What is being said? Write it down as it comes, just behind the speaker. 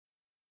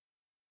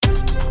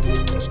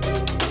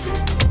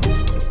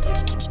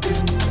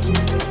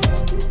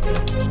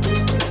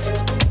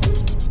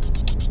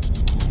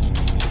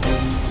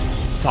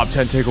Top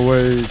 10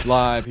 takeaways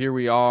live. Here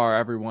we are,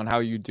 everyone. How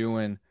you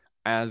doing?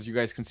 As you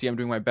guys can see, I'm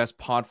doing my best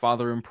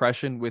Podfather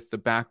impression with the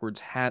backwards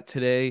hat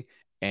today.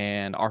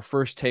 And our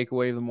first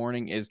takeaway of the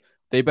morning is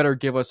they better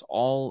give us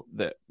all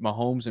the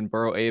Mahomes and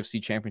Burrow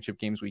AFC championship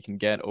games we can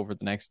get over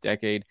the next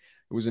decade.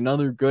 It was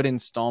another good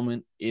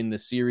installment in the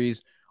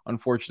series.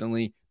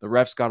 Unfortunately, the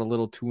refs got a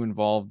little too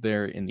involved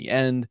there in the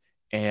end.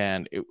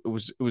 And it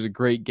was a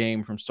great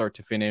game from start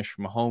to finish.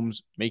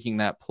 Mahomes making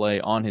that play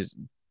on his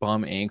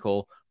bum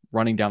ankle,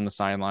 running down the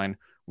sideline,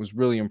 was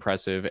really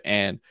impressive.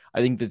 And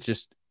I think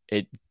that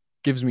it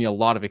gives me a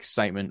lot of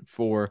excitement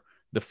for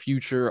the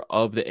future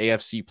of the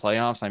AFC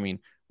playoffs. I mean,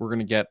 we're going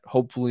to get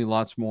hopefully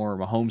lots more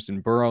Mahomes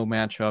and Burrow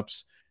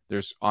matchups.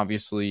 There's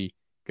obviously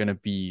going to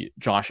be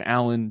Josh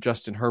Allen,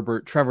 Justin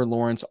Herbert, Trevor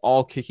Lawrence,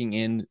 all kicking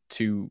in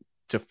to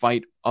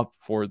fight up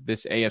for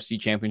this AFC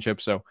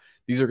championship. So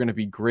these are going to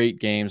be great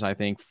games, I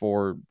think,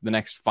 for the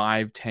next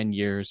 5-10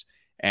 years.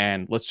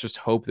 And let's just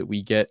hope that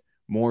we get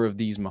more of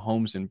these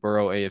Mahomes and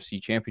Burrow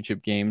AFC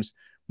championship games.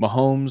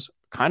 Mahomes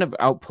kind of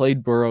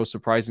outplayed Burrow.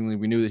 Surprisingly,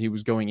 we knew that he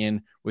was going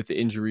in with the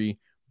injury.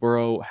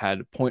 Burrow had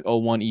 0.01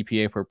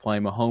 EPA per play.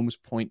 Mahomes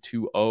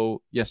 0.20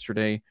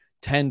 yesterday.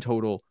 10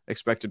 total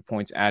expected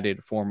points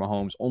added for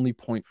Mahomes. Only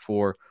 0.4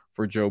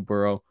 for Joe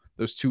Burrow.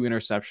 Those two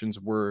interceptions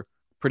were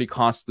pretty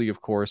costly,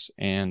 of course,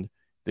 and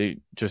they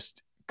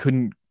just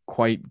couldn't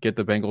quite get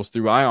the Bengals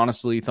through. I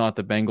honestly thought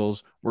the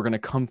Bengals were going to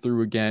come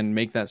through again,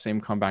 make that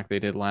same comeback they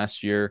did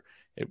last year.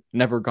 It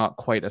never got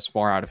quite as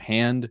far out of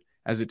hand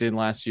as it did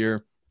last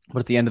year.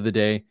 But at the end of the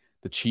day,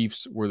 the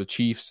Chiefs were the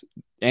Chiefs.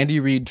 Andy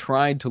Reid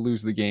tried to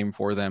lose the game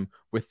for them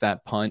with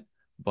that punt,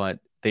 but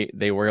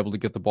they were able to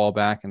get the ball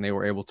back and they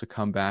were able to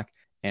come back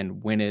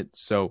and win it.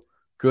 So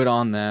good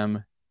on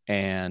them.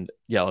 And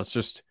yeah, let's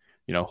just,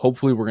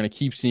 hopefully we're going to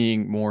keep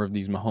seeing more of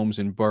these Mahomes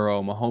and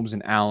Burrow, Mahomes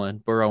and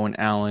Allen, Burrow and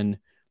Allen,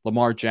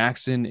 Lamar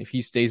Jackson, if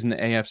he stays in the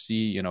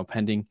AFC,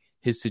 pending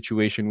his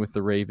situation with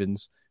the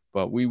Ravens.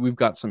 But we've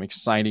got some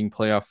exciting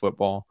playoff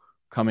football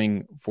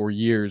coming for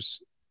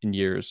years and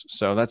years.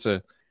 So that's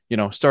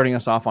starting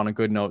us off on a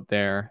good note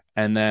there.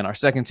 And then our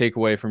second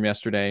takeaway from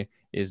yesterday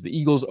is the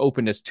Eagles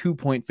opened as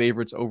 2-point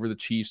favorites over the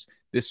Chiefs.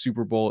 This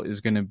Super Bowl is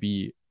going to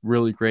be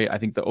really great. I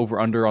think the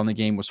over-under on the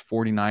game was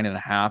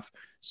 49.5.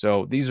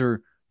 So these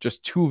are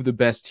just two of the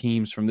best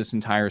teams from this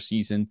entire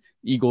season.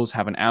 Eagles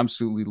have an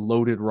absolutely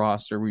loaded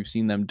roster. We've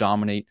seen them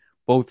dominate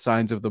both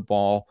sides of the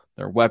ball.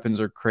 Their weapons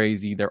are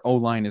crazy. Their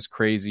O-line is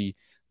crazy.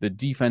 The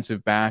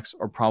defensive backs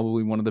are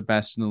probably one of the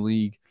best in the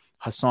league.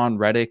 Hassan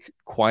Reddick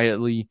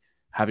quietly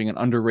having an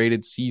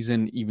underrated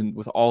season, even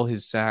with all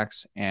his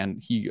sacks, and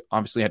he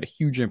obviously had a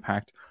huge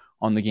impact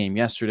on the game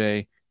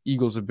yesterday.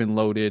 Eagles have been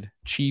loaded.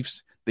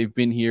 Chiefs, they've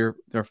been here,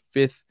 their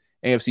fifth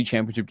AFC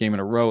championship game in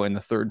a row, and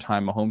the third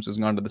time Mahomes has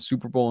gone to the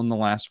Super Bowl in the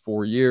last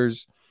 4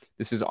 years.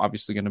 This is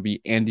obviously going to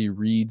be Andy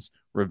Reid's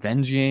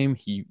revenge game.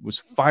 He was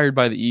fired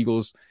by the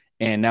Eagles,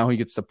 and now he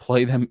gets to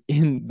play them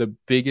in the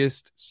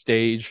biggest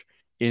stage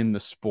in the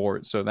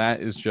sport. So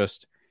that is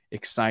just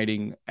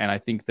exciting. And I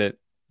think that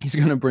he's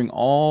going to bring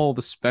all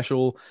the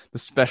special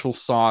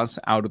sauce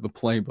out of the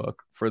playbook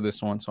for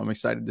this one. So I'm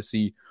excited to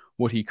see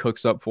what he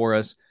cooks up for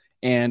us.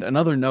 And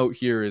another note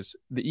here is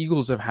the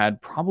Eagles have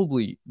had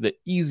probably the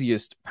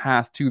easiest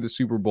path to the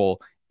Super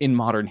Bowl in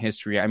modern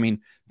history. I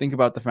mean, think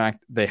about the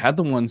fact they had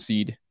the 1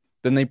 seed,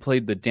 then they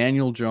played the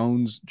Daniel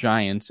Jones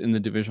Giants in the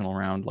divisional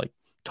round, like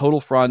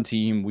total fraud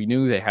team. We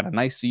knew they had a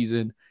nice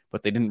season,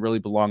 but they didn't really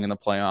belong in the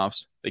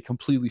playoffs. They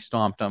completely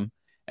stomped them.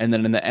 And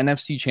then in the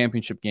NFC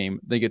Championship game,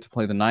 they get to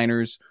play the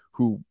Niners,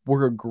 who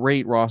were a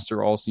great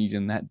roster all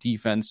season. That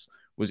defense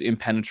was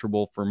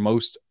impenetrable for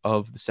most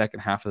of the second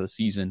half of the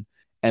season.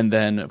 And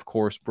then, of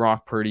course,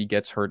 Brock Purdy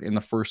gets hurt in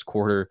the first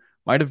quarter.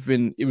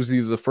 It was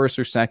either the first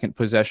or second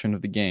possession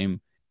of the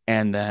game.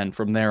 And then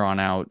from there on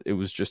out, it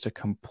was just a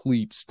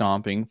complete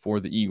stomping for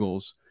the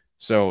Eagles.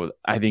 So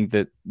I think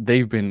that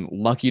they've been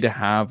lucky to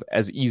have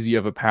as easy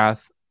of a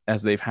path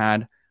as they've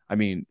had. I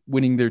mean,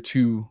 winning their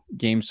 2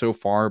 games so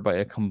far by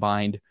a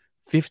combined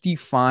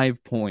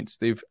 55 points.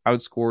 They've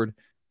outscored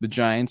the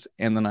Giants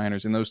and the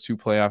Niners in those 2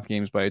 playoff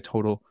games by a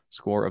total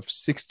score of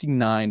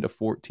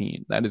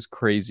 69-14. That is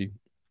crazy.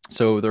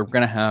 So they're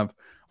going to have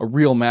a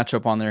real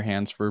matchup on their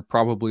hands for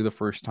probably the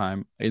first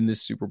time in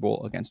this Super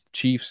Bowl against the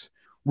Chiefs.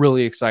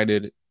 Really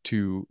excited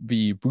to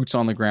be boots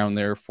on the ground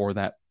there for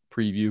that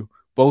preview.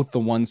 Both the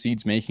 1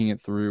 seeds making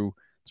it through.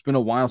 It's been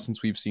a while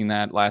since we've seen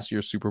that. Last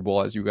year's Super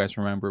Bowl, as you guys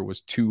remember,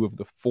 was 2 of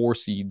the 4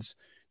 seeds.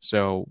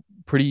 So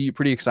pretty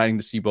exciting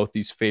to see both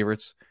these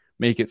favorites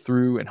make it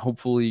through. And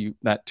hopefully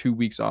that 2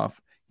 weeks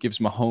off gives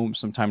Mahomes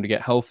some time to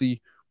get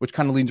healthy, which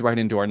kind of leads right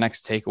into our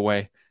next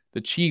takeaway. The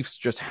Chiefs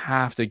just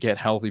have to get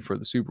healthy for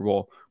the Super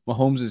Bowl.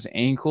 Mahomes'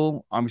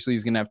 ankle, obviously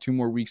he's going to have 2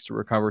 more weeks to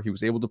recover. He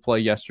was able to play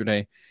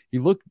yesterday. He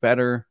looked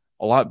better,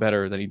 a lot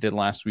better than he did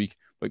last week,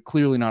 but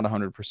clearly not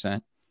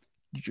 100%.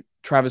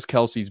 Travis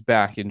Kelce's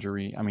back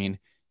injury, I mean,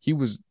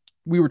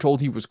 we were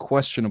told he was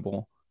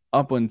questionable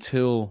up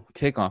until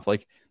kickoff.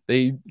 Like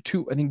I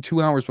think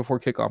 2 hours before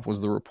kickoff was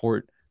the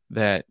report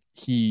that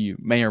he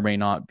may or may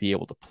not be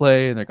able to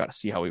play, and they got to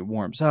see how he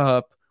warms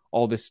up,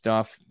 all this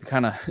stuff.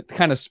 Kind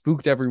of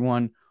spooked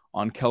everyone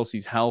on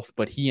Kelce's health,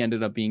 but he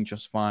ended up being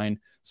just fine,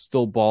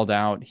 still balled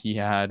out. He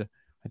had,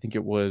 I think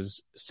it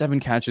was 7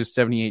 catches,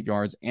 78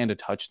 yards, and a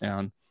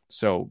touchdown.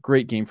 So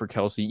great game for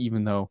Kelce,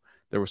 even though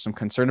there was some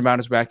concern about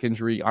his back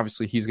injury.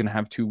 Obviously, he's going to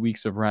have 2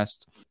 weeks of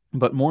rest.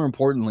 But more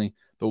importantly,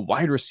 the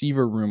wide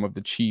receiver room of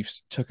the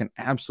Chiefs took an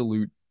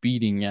absolute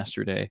beating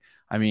yesterday.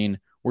 I mean,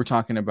 we're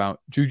talking about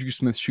Juju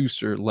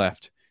Smith-Schuster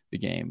left the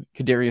game.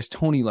 Kadarius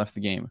Toney left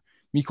the game.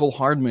 Mecole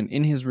Hardman,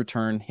 in his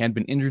return, he had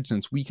been injured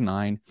since week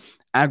 9,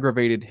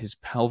 aggravated his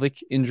pelvic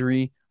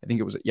injury. I think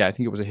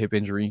it was a hip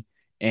injury.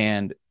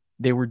 And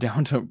they were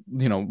down to,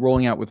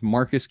 rolling out with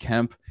Marcus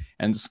Kemp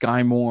and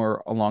Sky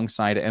Moore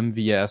alongside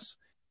MVS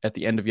at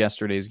the end of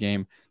yesterday's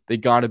game. They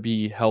got to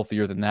be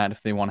healthier than that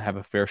if they want to have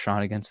a fair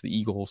shot against the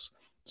Eagles.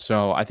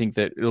 So I think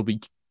that it'll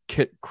be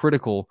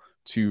critical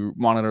to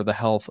monitor the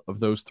health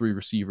of those 3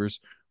 receivers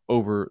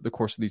over the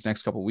course of these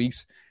next couple of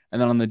weeks. And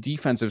then on the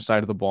defensive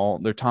side of the ball,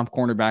 their top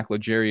cornerback,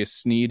 L'Jarius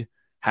Sneed,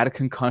 had a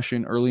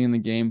concussion early in the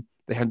game.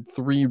 They had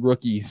 3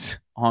 rookies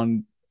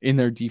in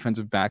their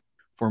defensive back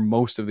for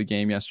most of the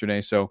game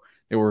yesterday. So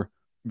they were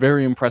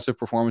very impressive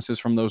performances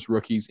from those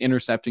rookies,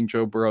 intercepting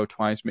Joe Burrow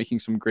twice, making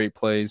some great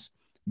plays.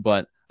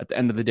 But at the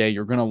end of the day,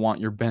 you're going to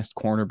want your best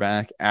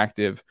cornerback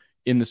active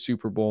in the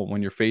Super Bowl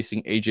when you're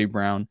facing A.J.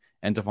 Brown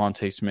and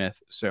Devontae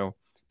Smith. So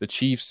the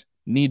Chiefs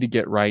need to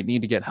get right,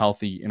 need to get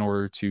healthy in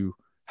order to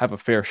have a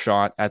fair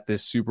shot at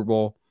this Super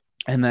Bowl.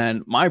 And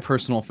then my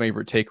personal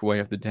favorite takeaway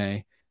of the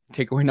day,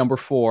 takeaway number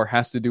 4,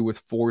 has to do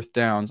with 4th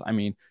downs. I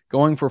mean,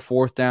 going for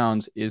 4th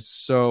downs is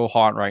so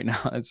hot right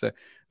now. It's a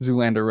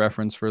Zoolander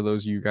reference for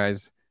those of you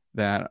guys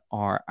that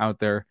are out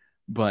there.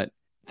 But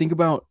think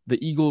about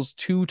the Eagles'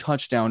 2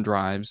 touchdown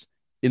drives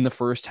in the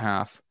first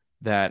half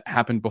that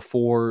happened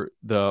before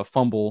the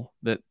fumble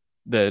that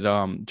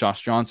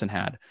Josh Johnson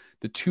had.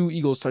 The 2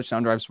 Eagles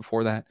touchdown drives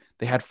before that,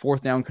 they had 4th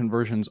down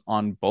conversions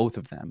on both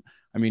of them.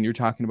 I mean, you're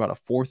talking about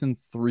a 4th and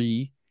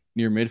 3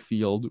 near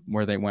midfield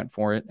where they went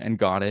for it and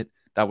got it.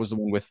 That was the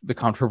one with the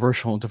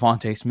controversial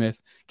Devontae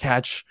Smith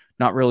catch.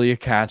 Not really a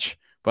catch,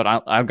 but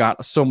I've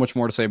got so much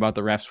more to say about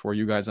the refs for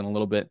you guys in a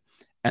little bit.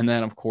 And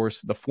then, of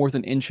course, the 4th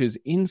and inches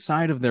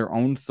inside of their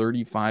own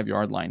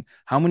 35-yard line.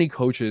 How many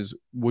coaches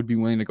would be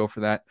willing to go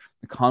for that?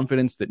 The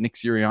confidence that Nick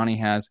Sirianni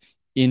has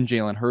in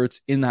Jalen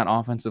Hurts, in that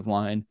offensive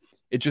line,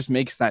 it just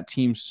makes that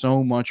team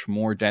so much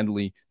more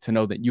deadly to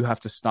know that you have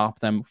to stop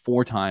them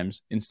 4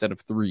 times instead of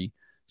 3.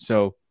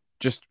 So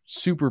just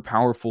super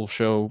powerful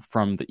show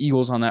from the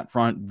Eagles on that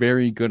front.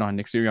 Very good on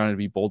Nick Sirianni to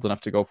be bold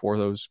enough to go for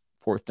those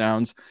 4th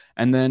downs.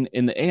 And then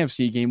in the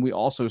AFC game, we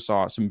also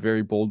saw some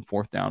very bold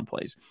 4th down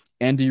plays.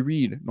 Andy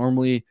Reid,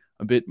 normally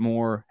a bit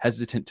more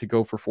hesitant to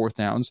go for 4th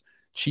downs.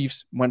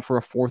 Chiefs went for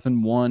a 4th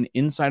and 1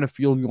 inside of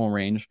field goal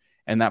range,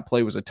 and that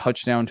play was a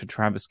touchdown to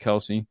Travis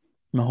Kelce.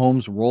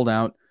 Mahomes rolled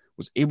out,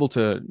 was able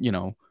to,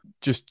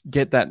 just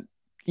get that,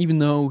 even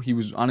though he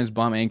was on his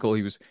bum ankle,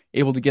 he was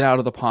able to get out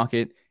of the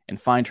pocket and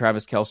find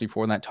Travis Kelce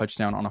for that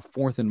touchdown on a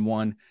 4th and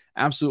 1.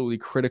 Absolutely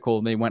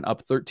critical. They went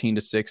up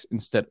 13-6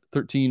 instead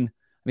 13.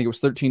 I think it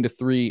was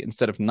 13-3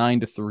 instead of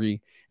 9-3.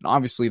 And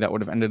obviously that would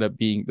have ended up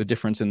being the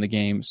difference in the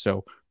game.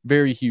 So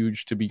very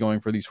huge to be going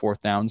for these 4th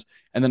downs.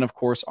 And then, of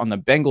course, on the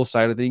Bengals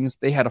side of things,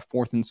 they had a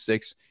 4th and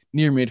 6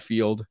 near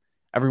midfield.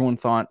 Everyone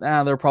thought,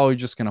 they're probably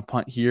just going to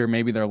punt here.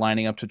 Maybe they're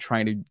lining up to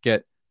try to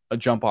get a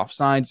jump off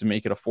sides and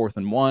make it a 4th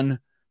and 1.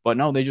 But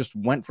no, they just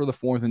went for the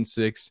 4th and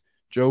 6.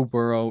 Joe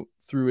Burrow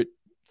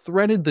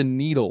threaded the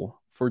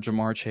needle for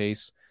Jamar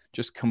Chase,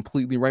 just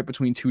completely right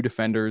between 2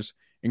 defenders.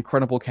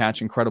 Incredible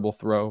catch, incredible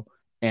throw.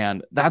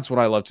 And that's what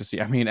I love to see.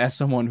 I mean, as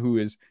someone who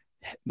is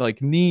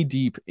like knee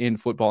deep in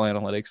football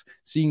analytics,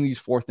 seeing these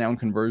 4th down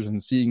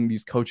conversions, seeing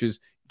these coaches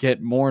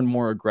get more and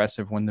more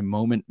aggressive when the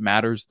moment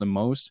matters the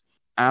most,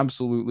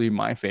 absolutely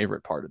my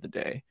favorite part of the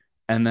day.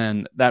 And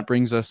then that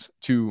brings us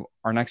to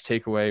our next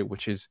takeaway,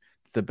 which is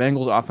the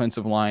Bengals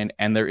offensive line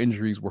and their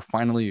injuries were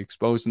finally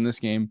exposed in this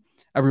game.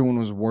 Everyone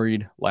was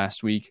worried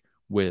last week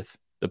with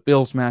the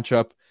Bills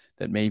matchup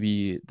that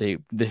maybe they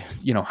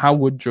how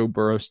would Joe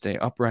Burrow stay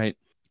upright?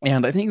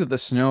 And I think that the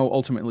snow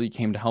ultimately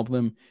came to help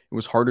them. It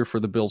was harder for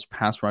the Bills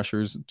pass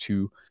rushers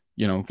to,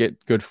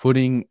 get good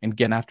footing and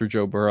get after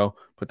Joe Burrow,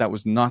 but that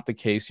was not the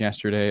case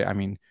yesterday. I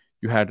mean,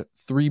 you had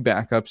 3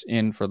 backups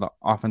in for the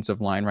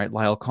offensive line, right?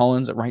 Lyle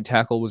Collins at right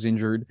tackle was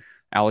injured.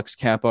 Alex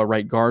Kappa,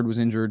 right guard, was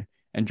injured.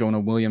 And Jonah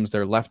Williams,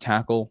 their left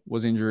tackle,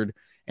 was injured.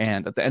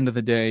 And at the end of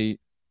the day,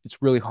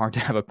 it's really hard to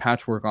have a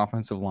patchwork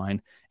offensive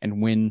line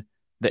and win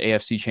the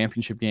AFC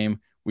Championship game.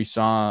 We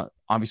saw,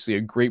 obviously,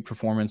 a great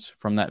performance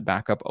from that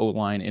backup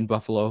O-line in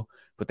Buffalo,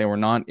 but they were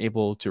not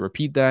able to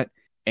repeat that.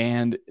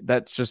 And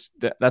that's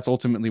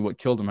ultimately what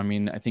killed them. I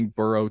mean, I think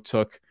Burrow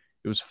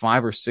it was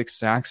 5 or 6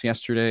 sacks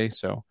yesterday.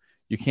 So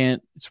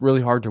it's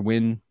really hard to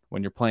win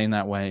when you're playing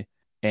that way.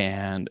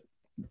 And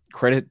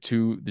credit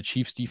to the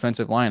Chiefs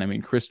defensive line. I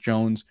mean, Chris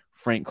Jones,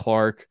 Frank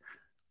Clark,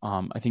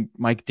 I think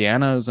Mike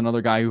Dana is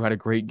another guy who had a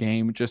great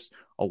game. Just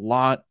a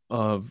lot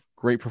of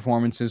great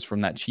performances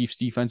from that Chiefs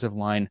defensive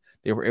line.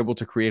 They were able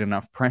to create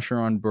enough pressure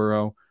on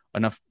Burrow,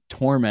 enough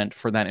torment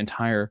for that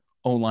entire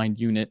O-line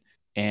unit,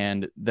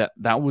 and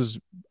that was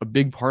a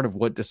big part of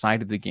what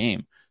decided the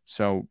game.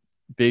 So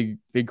big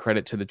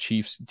credit to the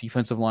Chiefs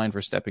defensive line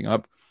for stepping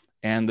up,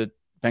 and the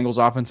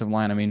Bengals offensive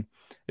line. I mean,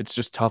 it's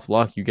just tough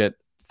luck. You get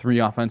 3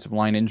 offensive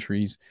line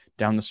injuries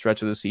down the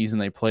stretch of the season.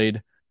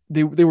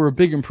 They were a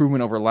big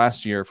improvement over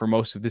last year for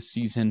most of this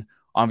season.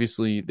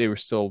 Obviously, they were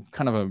still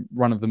kind of a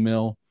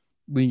run-of-the-mill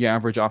league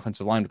average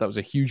offensive line, but that was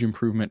a huge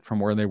improvement from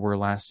where they were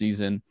last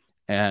season,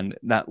 and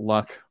that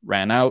luck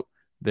ran out.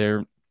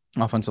 Their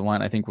offensive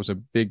line, I think, was a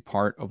big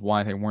part of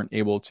why they weren't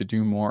able to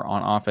do more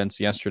on offense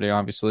yesterday,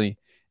 obviously.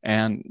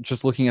 And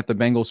just looking at the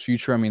Bengals'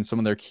 future, I mean, some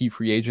of their key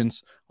free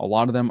agents, a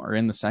lot of them are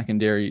in the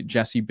secondary.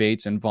 Jesse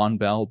Bates and Von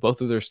Bell,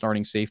 both of their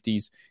starting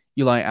safeties.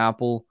 Eli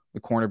Apple, the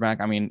cornerback.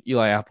 I mean,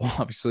 Eli Apple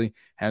obviously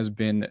has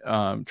been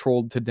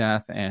trolled to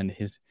death, and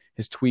his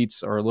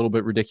tweets are a little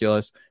bit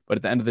ridiculous. But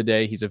at the end of the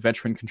day, he's a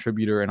veteran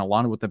contributor, and a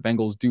lot of what the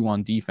Bengals do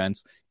on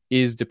defense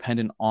is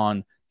dependent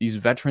on these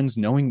veterans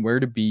knowing where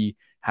to be,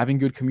 having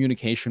good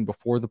communication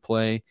before the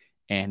play,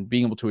 and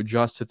being able to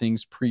adjust to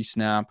things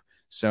pre-snap.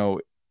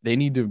 So they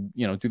need to,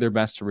 do their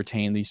best to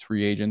retain these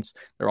free agents.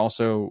 They're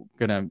also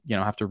going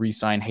to, have to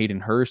re-sign Hayden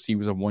Hurst. He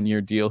was a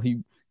 1-year deal.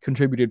 He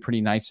contributed pretty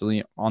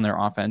nicely on their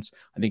offense.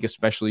 I think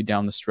especially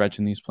down the stretch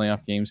in these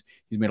playoff games,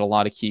 he's made a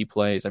lot of key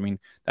plays. I mean,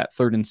 that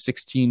 3rd and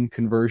 16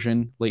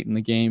 conversion late in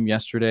the game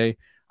yesterday,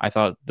 I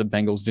thought the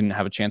Bengals didn't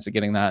have a chance of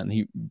getting that,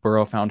 and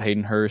Burrow found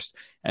Hayden Hurst,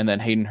 and then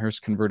Hayden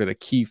Hurst converted a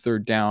key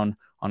 3rd down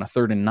on a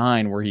 3rd and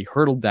 9 where he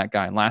hurdled that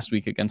guy last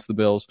week against the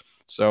Bills.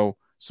 So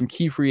some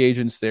key free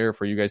agents there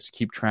for you guys to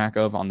keep track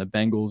of on the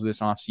Bengals this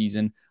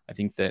offseason. I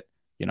think that,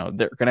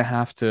 they're going to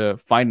have to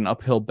fight an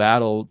uphill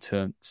battle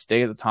to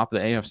stay at the top of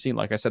the AFC.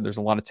 Like I said, there's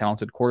a lot of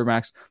talented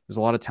quarterbacks. There's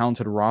a lot of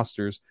talented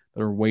rosters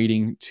that are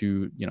waiting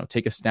to,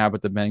 take a stab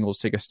at the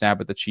Bengals, take a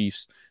stab at the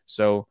Chiefs.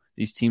 So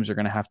these teams are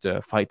going to have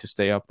to fight to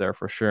stay up there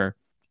for sure.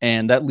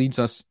 And that leads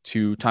us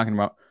to talking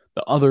about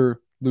the other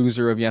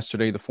loser of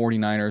yesterday, the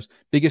 49ers.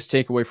 Biggest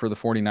takeaway for the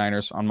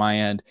 49ers on my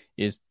end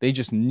is they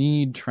just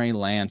need Trey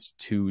Lance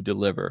to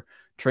deliver.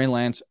 Trey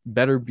Lance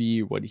better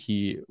be what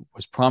he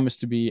was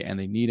promised to be, and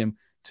they need him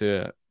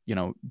to,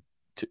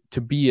 to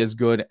be as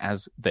good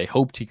as they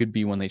hoped he could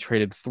be when they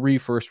traded 3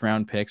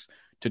 first-round picks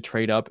to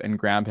trade up and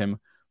grab him.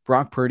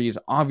 Brock Purdy is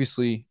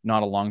obviously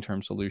not a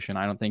long-term solution.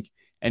 I don't think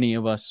any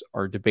of us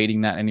are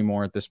debating that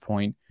anymore at this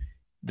point.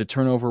 The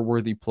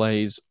turnover-worthy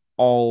plays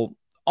all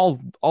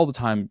the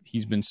time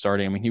he's been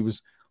starting. I mean, he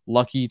was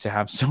lucky to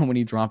have so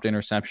many dropped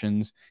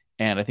interceptions,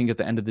 and I think at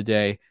the end of the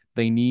day,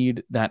 they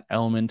need that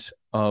element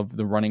of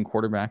the running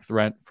quarterback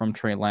threat from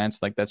Trey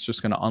Lance. Like, that's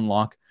just going to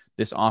unlock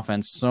this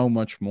offense so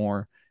much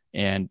more.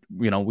 And,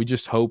 we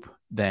just hope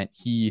that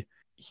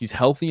he's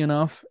healthy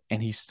enough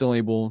and he's still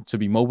able to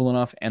be mobile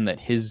enough, and that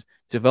his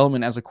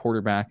development as a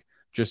quarterback,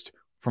 just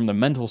from the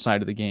mental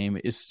side of the game,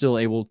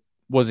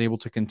 was able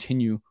to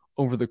continue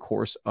over the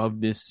course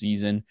of this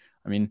season.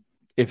 I mean,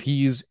 if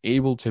he's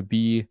able to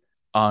be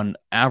an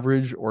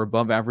average or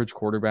above average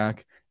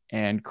quarterback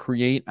and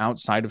create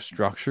outside of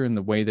structure in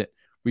the way that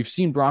we've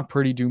seen Brock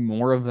Purdy do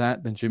more of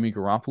that than Jimmy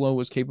Garoppolo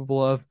was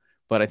capable of.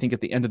 But I think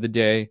at the end of the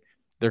day,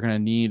 they're going to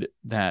need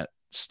that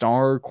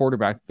star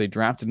quarterback that they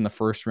drafted in the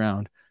first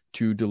round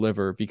to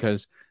deliver,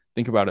 because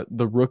think about it.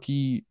 The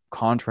rookie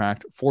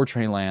contract for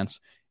Trey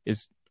Lance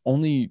is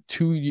only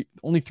 3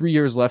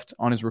 years left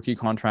on his rookie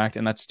contract,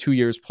 and that's 2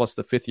 years plus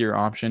the 5th year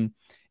option.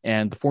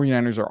 And the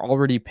 49ers are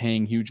already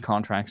paying huge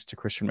contracts to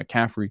Christian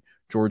McCaffrey,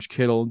 George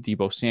Kittle,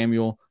 Deebo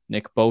Samuel,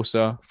 Nick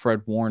Bosa,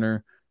 Fred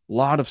Warner. A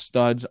lot of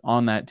studs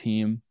on that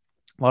team,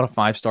 a lot of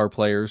 5-star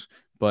players,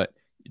 but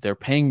they're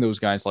paying those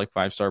guys like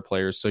 5-star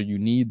players, so you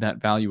need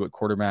that value at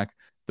quarterback.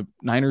 The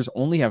Niners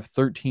only have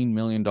 $13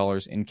 million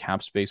in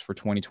cap space for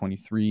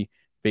 2023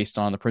 based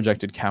on the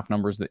projected cap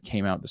numbers that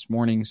came out this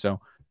morning. So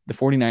the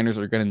 49ers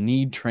are going to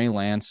need Trey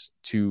Lance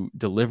to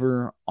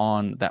deliver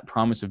on that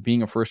promise of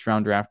being a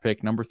first-round draft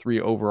pick, number 3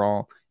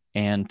 overall,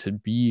 and to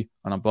be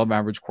an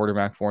above-average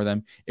quarterback for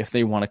them if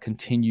they want to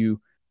continue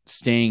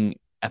staying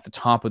at the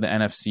top of the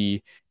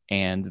NFC.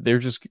 And they're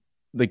just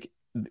like,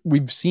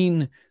 we've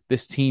seen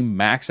this team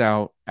max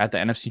out at the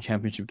NFC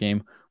Championship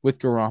game with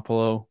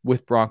Garoppolo,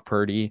 with Brock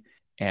Purdy,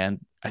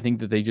 and I think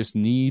that they just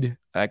need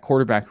a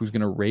quarterback who's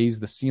going to raise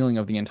the ceiling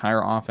of the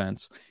entire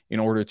offense in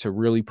order to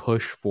really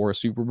push for a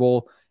Super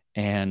Bowl.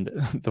 And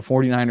the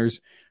 49ers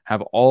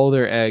have all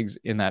their eggs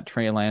in that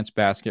Trey Lance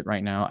basket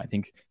right now. I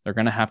think they're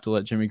going to have to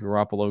let Jimmy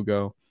Garoppolo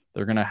go.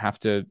 They're going to have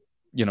to,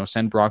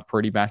 send Brock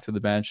Purdy back to the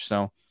bench.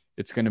 So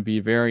it's going to be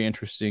very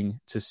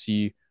interesting to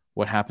see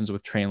what happens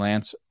with Trey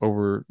Lance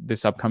over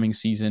this upcoming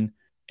season,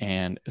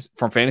 and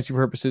from fantasy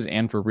purposes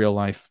and for real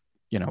life,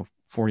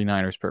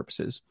 49ers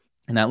purposes.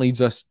 And that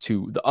leads us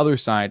to the other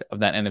side of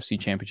that NFC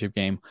Championship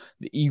game.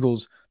 The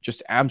Eagles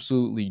just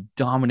absolutely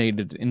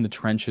dominated in the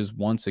trenches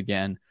once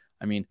again.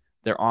 I mean,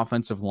 their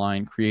offensive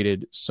line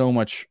created so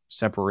much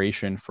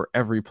separation for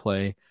every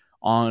play.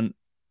 On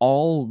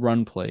all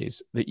run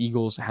plays, the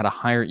Eagles had a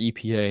higher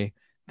EPA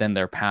than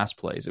their pass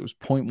plays. It was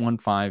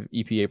 0.15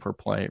 EPA per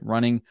play,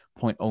 running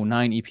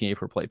 0.09 EPA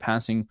per play,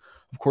 passing.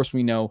 Of course,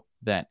 we know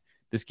that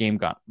this game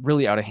got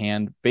really out of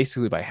hand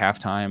basically by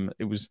halftime.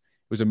 It was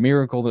a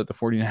miracle that the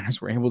 49ers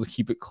were able to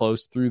keep it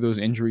close through those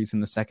injuries in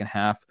the second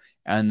half.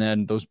 And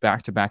then those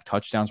back-to-back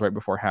touchdowns right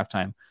before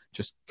halftime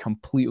just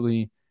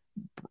completely,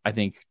 I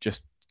think,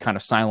 just kind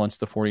of silenced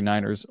the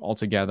 49ers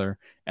altogether.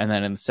 And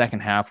then in the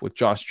second half with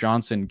Josh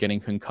Johnson getting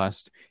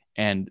concussed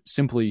and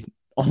simply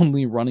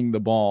only running the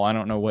ball, I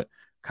don't know what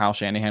Kyle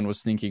Shanahan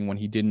was thinking when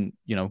he didn't,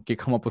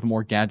 come up with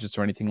more gadgets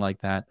or anything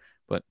like that.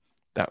 But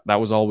that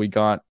was all we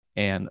got.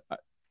 And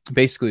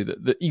basically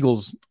the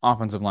Eagles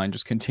offensive line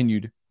just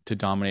continued to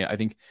dominate. I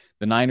think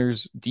the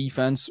Niners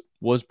defense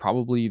was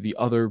probably the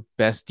other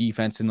best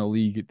defense in the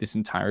league this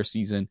entire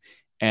season.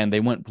 And they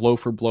went blow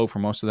for blow for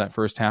most of that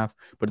first half.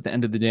 But at the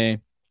end of the day,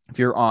 if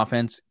your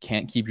offense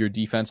can't keep your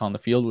defense on the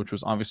field, which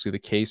was obviously the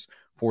case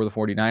for the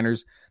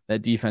 49ers,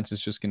 that defense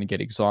is just going to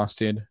get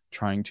exhausted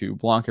trying to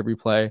block every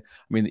play. I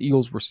mean, the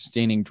Eagles were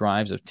sustaining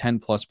drives of 10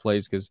 plus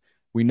plays because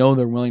we know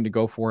they're willing to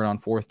go for it on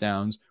fourth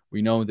downs.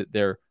 We know that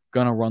they're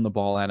going to run the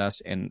ball at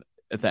us. And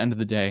at the end of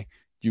the day,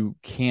 you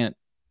can't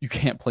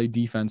play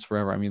defense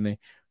forever. I mean, they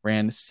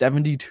ran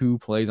 72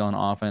 plays on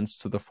offense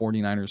to the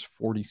 49ers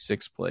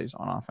 46 plays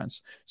on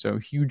offense. So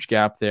huge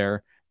gap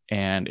there.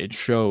 And it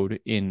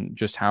showed in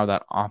just how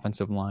that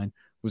offensive line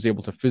was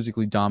able to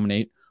physically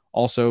dominate.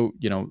 Also,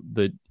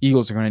 the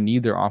Eagles are going to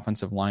need their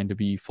offensive line to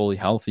be fully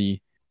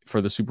healthy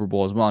for the Super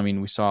Bowl as well. I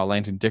mean, we saw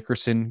Landon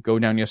Dickerson go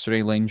down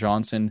yesterday. Lane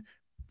Johnson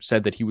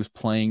said that he was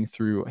playing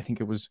through, I think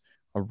it was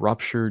a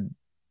ruptured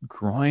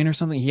groin or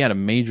something. He had a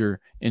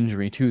major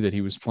injury too that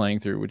he was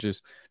playing through, which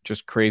is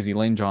just crazy.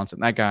 Lane Johnson,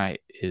 that guy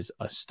is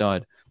a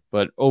stud.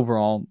 But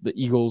overall, the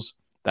Eagles,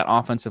 that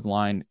offensive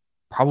line,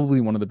 probably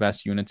one of the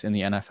best units in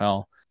the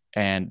NFL.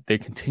 And they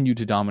continue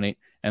to dominate.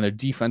 And their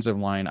defensive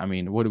line, I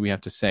mean, what do we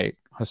have to say?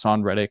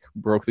 Hassan Reddick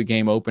broke the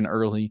game open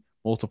early,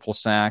 multiple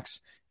sacks,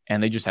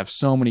 and they just have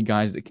so many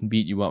guys that can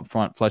beat you up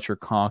front. Fletcher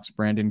Cox,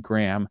 Brandon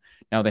Graham.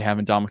 Now they have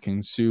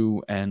Ndamukong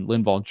Suh and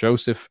Linval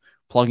Joseph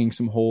plugging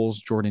some holes.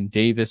 Jordan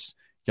Davis,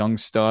 young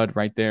stud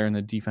right there in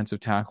the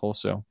defensive tackle.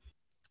 So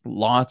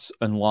lots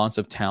and lots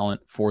of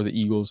talent for the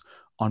Eagles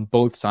on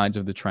both sides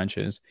of the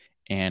trenches.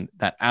 And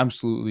that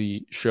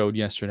absolutely showed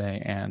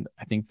yesterday. And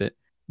I think that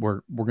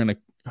we're going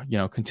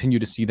to continue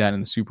to see that in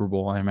the Super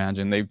Bowl. I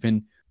imagine they've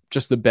been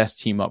just the best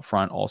team up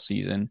front all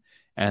season.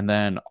 And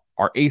then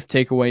our eighth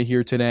takeaway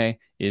here today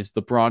is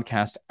the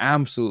broadcast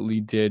absolutely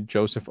did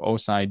Joseph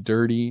Osai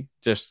dirty,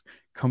 just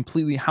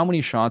completely. How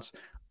many shots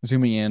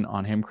zooming in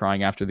on him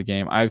crying after the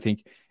game? I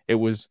think it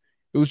was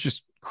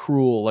just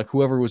cruel. Like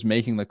whoever was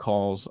making the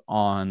calls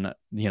on,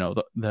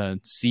 the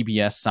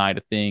CBS side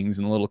of things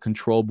and the little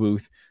control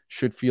booth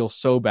should feel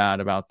so bad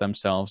about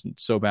themselves and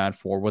so bad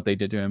for what they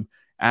did to him.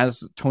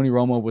 As Tony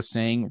Romo was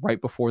saying right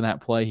before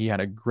that play, he had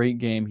a great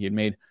game. He had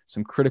made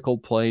some critical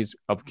plays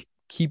of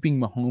keeping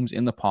Mahomes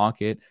in the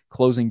pocket,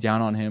 closing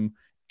down on him,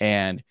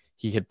 and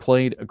he had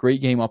played a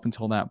great game up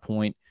until that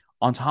point.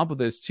 On top of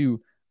this,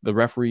 too, the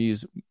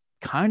referees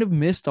kind of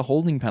missed a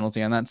holding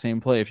penalty on that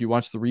same play. If you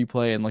watch the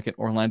replay and look at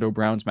Orlando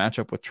Brown's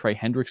matchup with Trey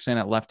Hendrickson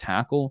at left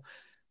tackle,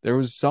 there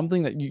was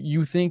something that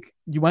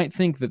you might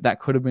think that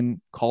could have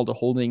been called a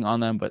holding on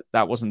them, but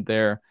that wasn't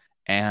there.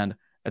 And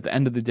at the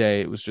end of the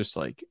day, it was just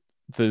like,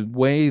 the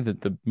way that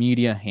the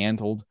media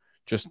handled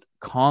just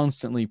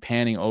constantly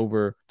panning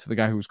over to the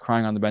guy who was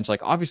crying on the bench.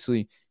 Like,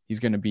 obviously, he's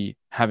going to be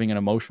having an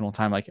emotional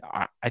time. Like,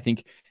 I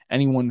think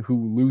anyone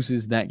who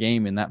loses that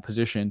game in that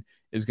position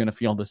is going to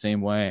feel the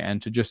same way.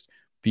 And to just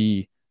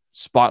be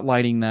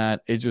spotlighting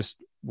that, it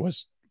just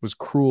was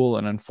cruel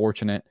and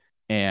unfortunate.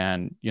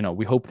 And,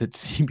 we hope that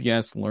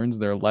CBS learns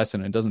their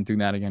lesson and doesn't do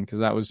that again,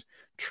 because that was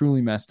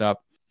truly messed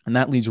up. And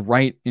that leads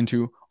right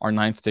into our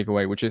ninth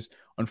takeaway, which is,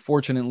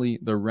 unfortunately,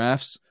 the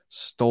refs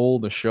stole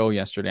the show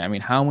yesterday. I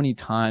mean, how many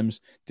times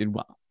did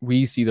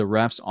we see the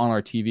refs on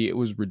our TV? It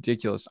was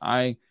ridiculous.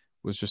 I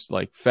was just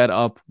like fed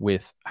up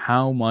with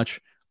how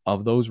much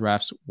of those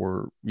refs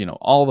were,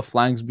 all the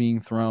flags being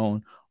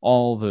thrown,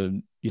 all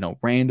the,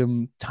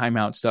 random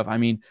timeout stuff. I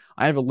mean,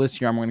 I have a list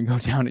here. I'm going to go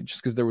down it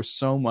just because there was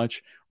so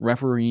much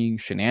refereeing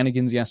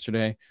shenanigans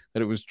yesterday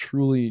that it was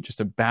truly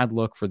just a bad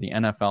look for the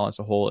NFL as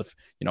a whole. If,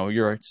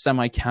 you're a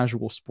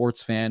semi-casual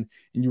sports fan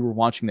and you were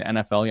watching the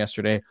NFL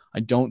yesterday, I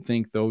don't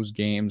think those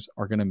games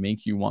are going to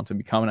make you want to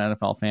become an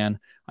NFL fan.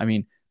 I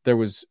mean, there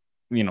was,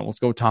 let's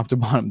go top to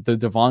bottom. The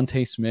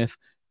Devontae Smith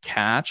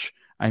catch.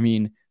 I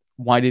mean,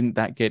 why didn't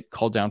that get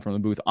called down from the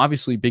booth?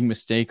 Obviously, big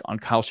mistake on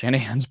Kyle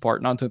Shanahan's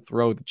part not to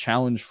throw the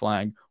challenge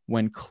flag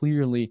when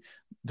clearly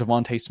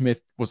Devontae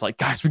Smith was like,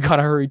 guys, we got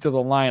to hurry to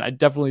the line. I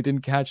definitely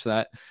didn't catch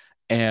that.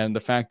 And the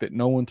fact that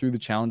no one threw the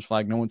challenge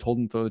flag, no one told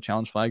him to throw the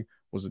challenge flag,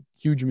 was a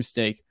huge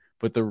mistake.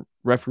 But the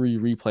referee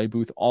replay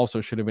booth also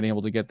should have been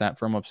able to get that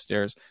from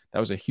upstairs. That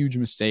was a huge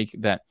mistake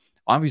that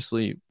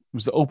obviously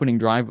was the opening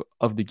drive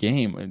of the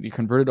game. They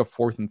converted a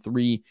 4th and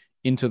 3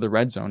 into the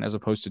red zone as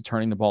opposed to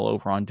turning the ball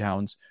over on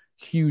downs.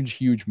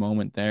 Huge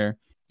moment there.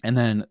 And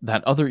then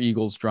that other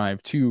Eagles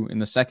drive, too, in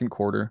the second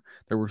quarter,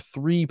 there were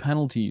 3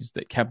 penalties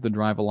that kept the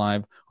drive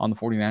alive on the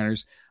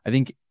 49ers. I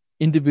think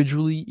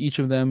individually, each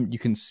of them, you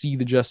can see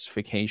the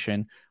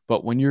justification.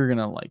 But when you're going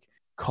to like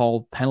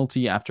call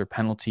penalty after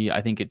penalty,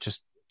 I think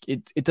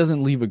it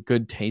doesn't leave a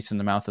good taste in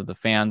the mouth of the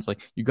fans.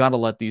 Like, you got to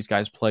let these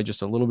guys play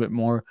just a little bit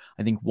more.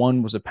 I think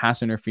one was a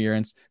pass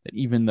interference that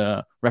even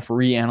the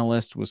referee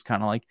analyst was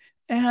kind of like,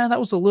 that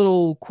was a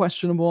little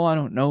questionable. I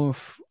don't know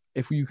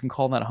if you can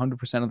call that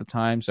 100% of the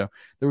time. So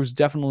there was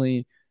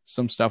definitely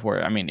some stuff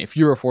where, I mean, if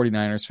you're a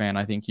 49ers fan,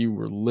 I think you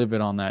were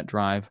livid on that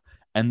drive.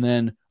 And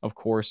then, of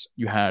course,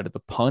 you had the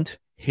punt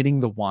hitting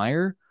the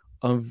wire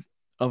of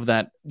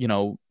that,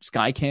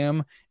 sky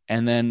cam,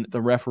 and then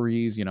the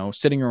referees,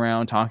 sitting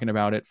around talking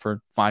about it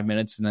for 5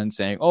 minutes and then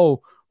saying,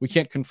 oh, we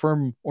can't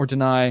confirm or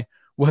deny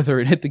whether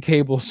it hit the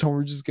cable, so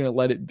we're just going to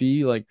let it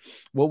be. Like,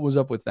 what was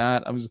up with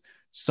that? I was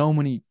so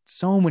many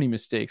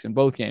mistakes in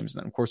both games.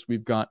 And then, of course,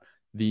 we've got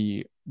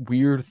the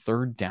weird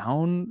third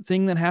down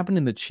thing that happened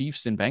in the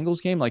Chiefs and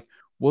Bengals game. Like,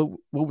 what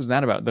was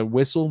that about? The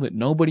whistle that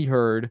nobody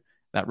heard,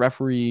 that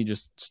referee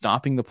just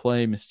stopping the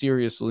play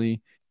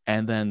mysteriously,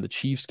 and then the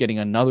Chiefs getting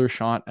another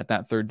shot at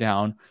that third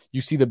down.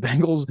 You see the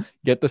Bengals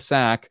get the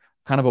sack,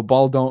 kind of a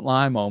ball don't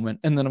lie moment.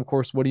 And then, of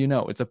course, what do you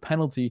know? It's a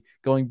penalty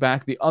going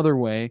back the other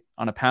way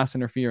on a pass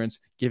interference,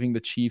 giving the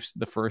Chiefs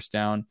the first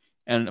down.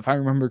 And if I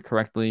remember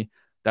correctly,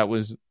 that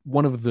was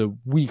one of the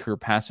weaker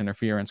pass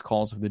interference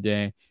calls of the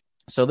day.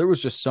 So there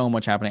was just so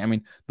much happening. I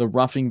mean, the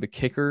roughing the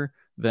kicker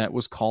that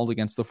was called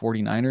against the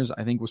 49ers,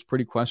 I think was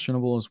pretty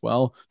questionable as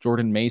well.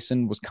 Jordan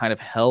Mason was kind of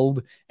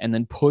held and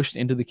then pushed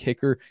into the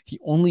kicker. He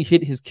only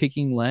hit his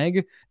kicking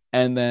leg.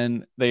 And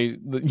then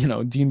Dean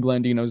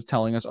Blandino is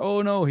telling us,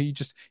 oh no, he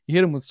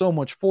hit him with so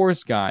much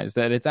force, guys,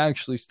 that it's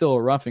actually still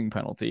a roughing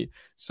penalty.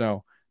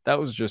 So that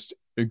was just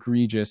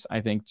egregious. I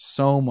think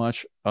so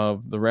much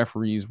of the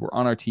referees were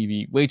on our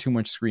TV, way too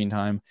much screen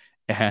time.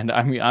 And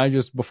I mean,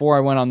 before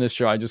I went on this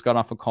show, I just got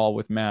off a call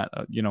with Matt,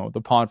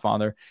 the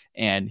Podfather,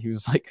 and he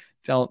was like,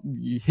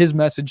 his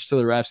message to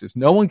the refs is,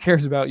 no one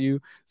cares about you.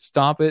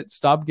 Stop it.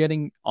 Stop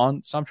trying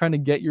to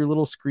get your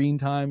little screen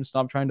time.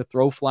 Stop trying to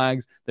throw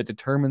flags that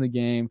determine the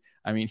game.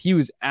 I mean, he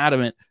was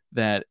adamant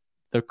that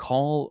the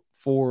call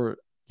for,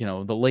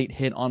 the late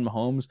hit on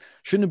Mahomes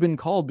shouldn't have been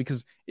called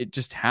because it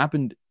just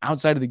happened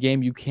outside of the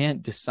game. You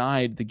can't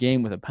decide the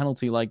game with a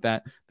penalty like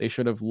that. They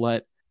should have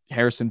let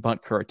Harrison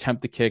Butker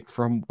attempt the kick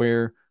from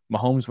where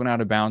Mahomes went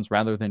out of bounds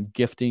rather than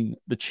gifting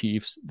the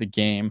Chiefs the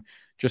game.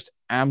 Just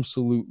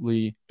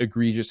absolutely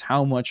egregious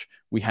how much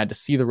we had to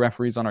see the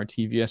referees on our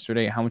TV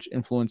yesterday, how much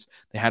influence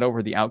they had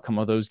over the outcome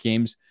of those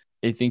games.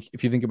 I think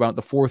if you think about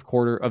the fourth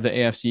quarter of the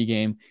AFC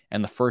game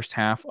and the first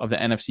half of the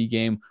NFC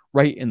game,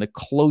 right in the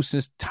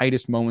closest,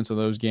 tightest moments of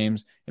those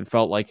games, it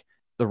felt like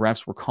the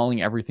refs were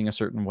calling everything a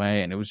certain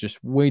way, and it was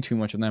just way too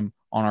much of them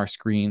on our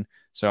screen.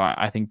 So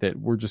I think that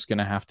we're just going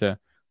to have to,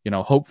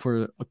 hope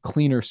for a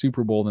cleaner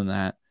Super Bowl than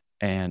that.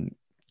 And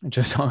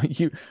just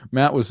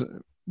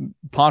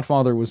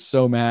Podfather was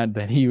so mad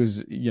that he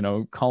was,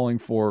 calling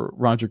for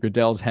Roger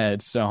Goodell's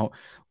head. So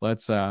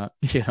let's,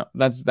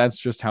 that's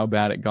just how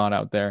bad it got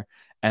out there.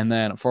 And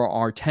then for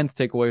our 10th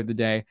takeaway of the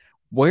day,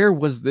 where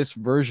was this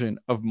version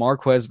of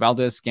Marquez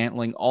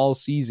Valdez-Scantling all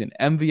season?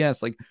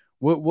 MVS, like,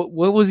 what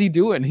was he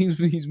doing?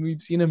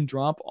 We've seen him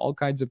drop all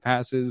kinds of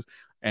passes,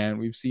 and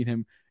we've seen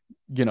him,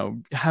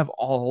 have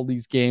all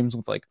these games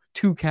with like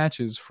 2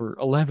 catches for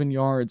 11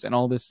 yards and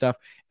all this stuff.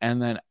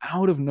 And then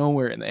out of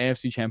nowhere in the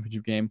AFC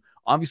Championship game,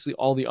 obviously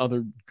all the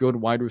other good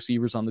wide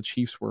receivers on the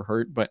Chiefs were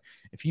hurt. But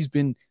if he's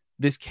been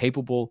this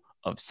capable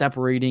of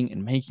separating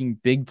and making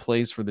big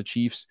plays for the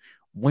Chiefs,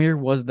 where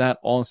was that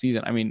all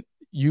season? I mean,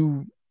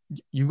 you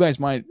guys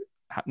might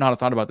not have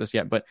thought about this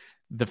yet, but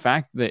the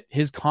fact that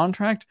his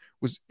contract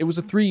was a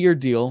 3-year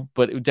deal,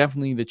 but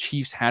definitely the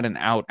Chiefs had an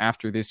out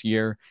after this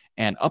year.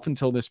 And up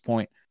until this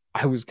point,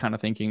 I was kind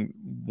of thinking,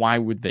 why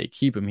would they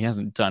keep him? He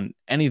hasn't done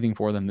anything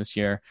for them this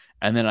year.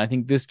 And then I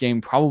think this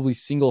game probably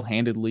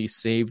single-handedly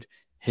saved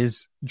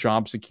his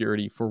job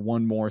security for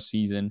one more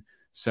season.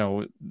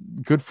 So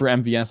good for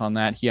MVS on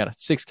that. He had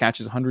 6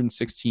 catches,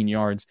 116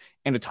 yards,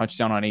 and a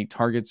touchdown on 8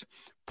 targets,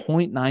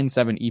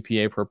 0.97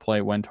 EPA per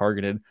play when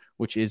targeted,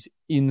 which is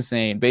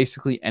insane.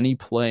 Basically, any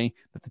play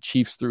that the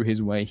Chiefs threw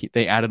his way,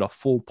 they added a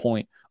full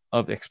point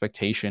of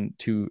expectation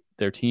to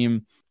their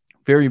team.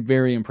 Very,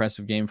 very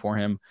impressive game for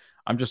him.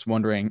 I'm just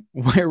wondering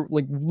where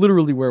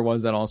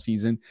was that all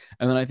season?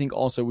 And then I think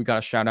also we got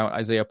to shout out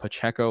Isaiah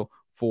Pacheco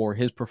for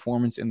his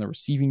performance in the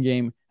receiving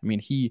game. I mean,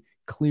 he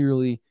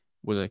clearly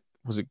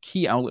was a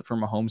key outlet for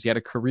Mahomes. He had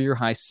a career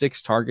high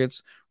 6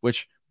 targets,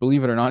 which,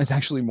 believe it or not, is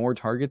actually more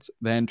targets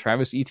than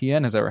Travis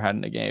Etienne has ever had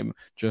in a game.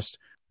 Just,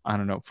 I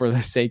don't know, for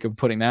the sake of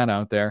putting that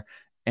out there.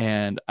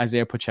 And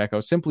Isaiah Pacheco,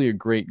 simply a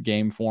great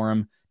game for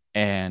him.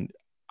 And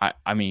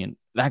I mean,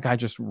 that guy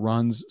just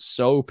runs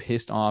so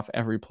pissed off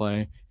every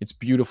play. It's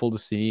beautiful to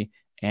see.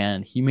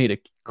 And he made a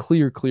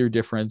clear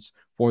difference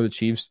for the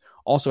Chiefs.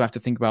 Also have to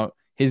think about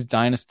his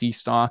dynasty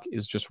stock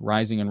is just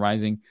rising and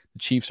rising. The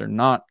Chiefs are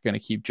not going to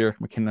keep Jerick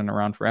McKinnon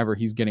around forever.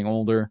 He's getting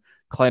older.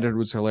 Clyde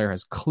Edwards-Helaire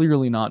has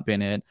clearly not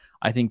been it.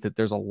 I think that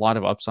there's a lot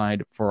of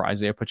upside for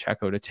Isaiah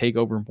Pacheco to take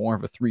over more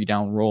of a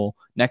 3-down role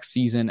next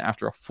season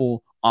after a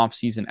full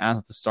offseason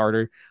as the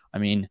starter. I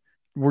mean,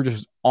 we're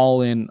just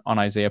all in on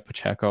Isaiah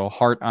Pacheco.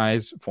 Heart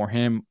eyes for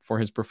him, for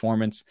his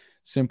performance.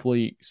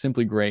 Simply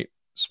great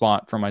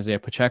spot from Isaiah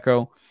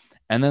Pacheco.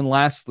 And then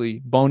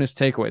lastly, bonus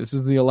takeaway. This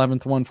is the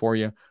 11th one for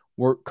you,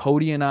 where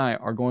Cody and I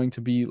are going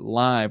to be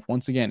live.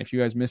 Once again, if you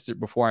guys missed it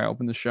before I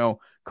opened the show,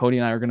 Cody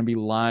and I are going to be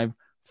live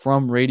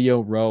from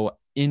Radio Row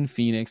in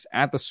Phoenix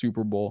at the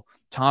Super Bowl.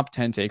 Top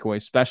 10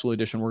 takeaways, special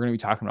edition. We're going to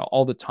be talking about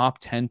all the top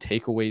 10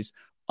 takeaways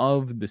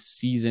of the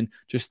season,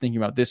 just thinking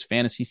about this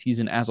fantasy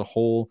season as a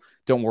whole.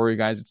 Don't worry,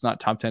 guys, it's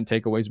not top 10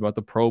 takeaways about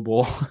the Pro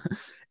Bowl.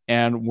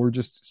 And we're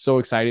just so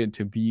excited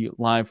to be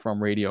live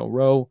from Radio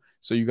Row.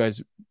 So you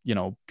guys,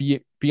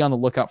 be on the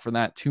lookout for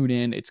that. Tune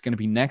in. It's going to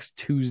be next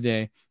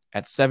Tuesday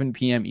at 7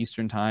 p.m.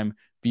 Eastern time.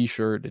 Be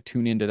sure to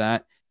tune into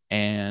that.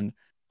 And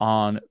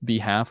on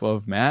behalf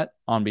of Matt,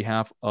 on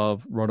behalf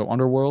of Roto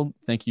Underworld,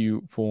 thank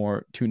you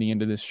for tuning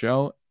into this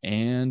show.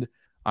 And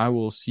I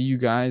will see you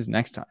guys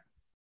next time.